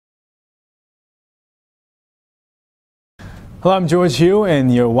Hello, I'm George Hugh,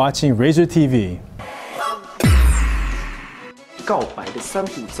 and you're watching RazorTV. 告白的3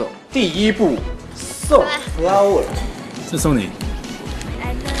步骤，第1步送 flower， 这送你。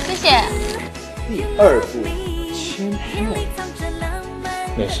谢谢。第2步牵手，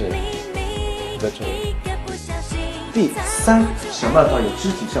没事，在这里。第3，想办法有肢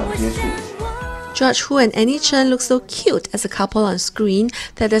体上的接触。 George Hu and Annie Chen look so cute as a couple on screen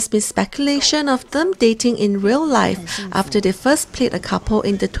that there's been speculation of them dating in real life after they first played a couple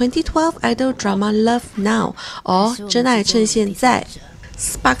in the 2012 idol drama Love Now, or 真爱趁现在.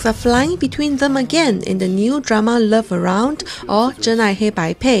 Sparks are flying between them again in the new drama Love Around, or 真爱黑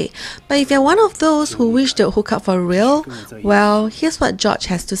白配. But if you're one of those who wish they'll hook up for real, well, here's what George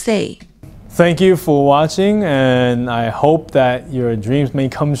has to say. Thank you for watching, and I hope that your dreams may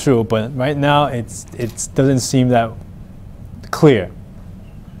come true. But right now, it doesn't seem that clear.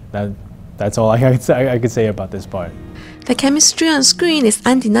 That's all I could say about this part. The chemistry on screen is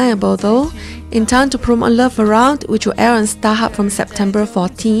undeniable though. In time to promote Love Around, which will air on StarHub from September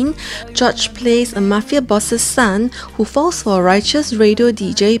 14, George plays a mafia boss's son who falls for a righteous radio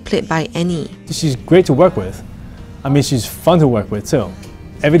DJ played by Annie. She's great to work with. I mean, she's fun to work with too.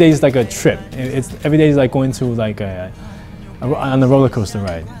 Every day is like a trip. Every day is like going to like on a roller coaster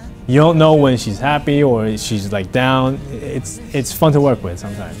ride. You don't know when she's happy or she's like down. It's fun to work with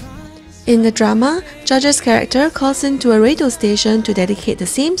sometimes. In the drama, George's character calls into a radio station to dedicate the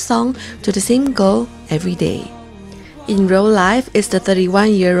same song to the same girl every day. In real life, is the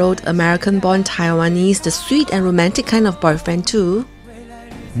 31-year-old American-born Taiwanese the sweet and romantic kind of boyfriend too?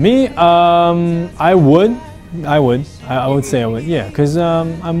 Me, I would say I would, yeah, because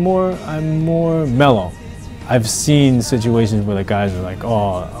I'm more mellow. I've seen situations where the guys are like,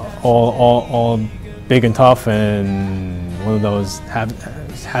 all big and tough, and one of those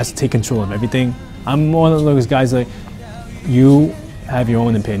has to take control of everything. I'm one of those guys like, you have your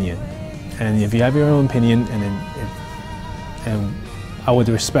own opinion, and if you have your own opinion, and I would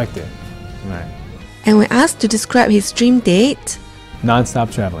respect it, right? And when asked to describe his dream date, non-stop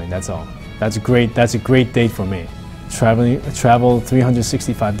traveling. That's all. That's great. That's a great date for me. Travel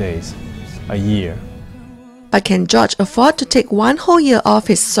 365 days a year. but can George afford to take one whole year off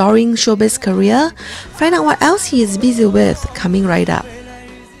his soaring showbiz career? Find out what else he is busy with coming right up.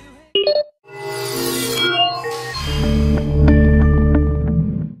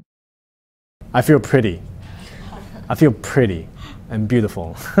 I feel pretty. I feel pretty and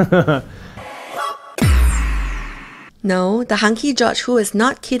beautiful. No, the hunky George Hu is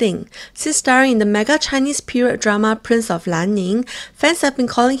not kidding. Since starring in the mega Chinese period drama Prince of Lanning, fans have been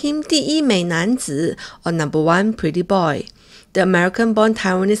calling him 第一美男子 or #1 pretty boy. The American-born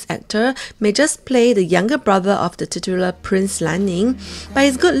Taiwanese actor may just play the younger brother of the titular Prince Lanning, but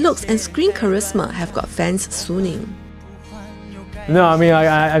his good looks and screen charisma have got fans swooning. No, I mean,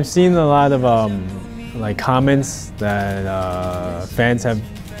 I've seen a lot of like comments that fans have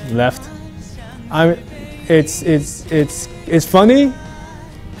left. It's funny,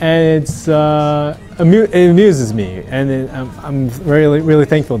 and it amuses me, and I'm really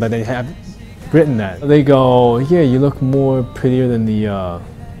thankful that they have written that. They go, yeah, you look more prettier than the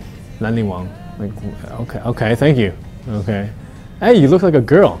Lanling Wang. Like, okay, thank you. Okay, hey, you look like a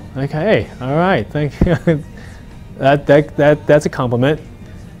girl. Okay, hey, all right, thank you. That's a compliment,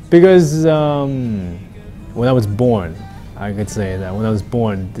 because when I was born, I could say that when I was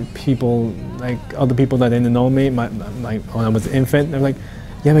born, the people, like other people that didn't know me, like when I was an infant, they're like,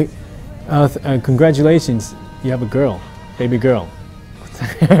 yeah, but, congratulations, you have a girl, baby girl.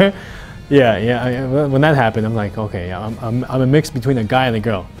 yeah. When that happened, I'm like, okay, yeah, I'm a mix between a guy and a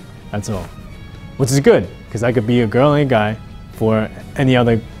girl. That's all, which is good, because I could be a girl and a guy for any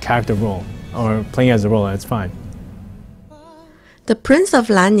other character role or playing as a role. That's fine. The Prince of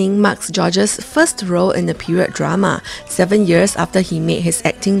Lanning marks George's first role in a period drama, 7 years after he made his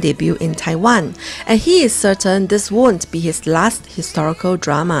acting debut in Taiwan, and he is certain this won't be his last historical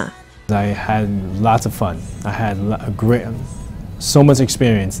drama. I had lots of fun. I had so much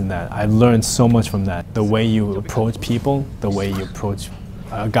experience in that. I learned so much from that. The way you approach people, the way you approach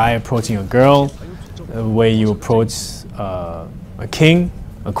a guy approaching a girl, the way you approach a king,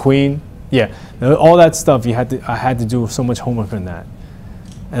 a queen. Yeah, all that stuff I had to do so much homework on that,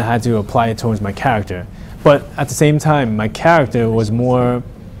 and I had to apply it towards my character. But at the same time, my character was more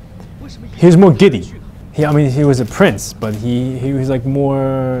giddy. He was a prince, but he was like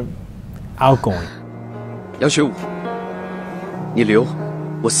more outgoing. 杨学武，你留，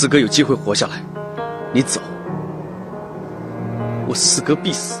我四哥有机会活下来；你走，我四哥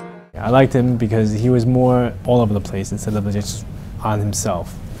必死。 I liked him because he was more all over the place instead of just on himself.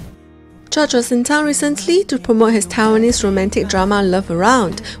 George was in town recently to promote his Taiwanese romantic drama Love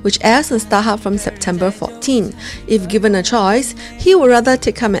Around, which airs on StarHub from September 14. If given a choice, he would rather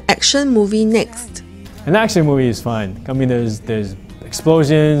take up an action movie next. An action movie is fun. I mean, there's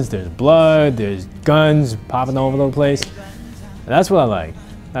explosions, there's blood, there's guns popping all over the place. That's what I like.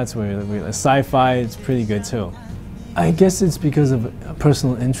 That's where sci-fi is pretty good too. I guess it's because of a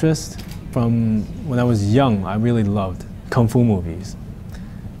personal interest. From when I was young, I really loved kung fu movies.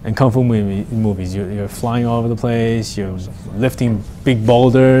 And kung fu movies, you're flying all over the place, you're lifting big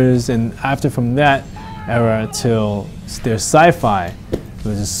boulders, and from that era till there's sci-fi,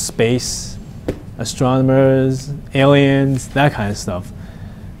 there's just space, astronomers, aliens, that kind of stuff.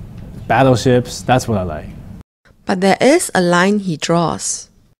 Battleships, that's what I like. But there is a line he draws.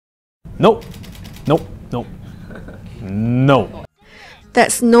 Nope, nope, nope, no.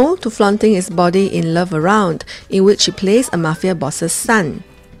 That's no to flaunting his body in Love Around, in which he plays a mafia boss's son.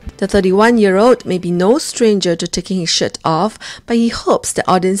 The 31-year-old may be no stranger to taking his shirt off, but he hopes that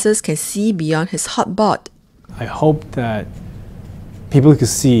audiences can see beyond his hot bod. I hope that people could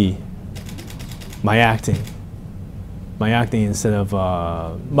see my acting instead of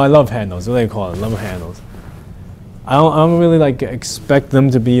my love handles. What do they call it? Love handles. I don't really expect them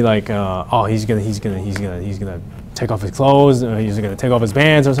to be like, oh, he's gonna take off his clothes, or he's gonna take off his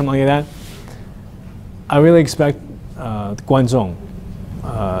pants or something like that. I really expect 观众.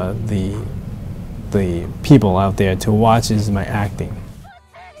 The people out there to watch is my acting.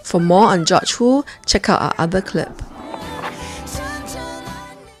 For more on George Hu, check out our other clip.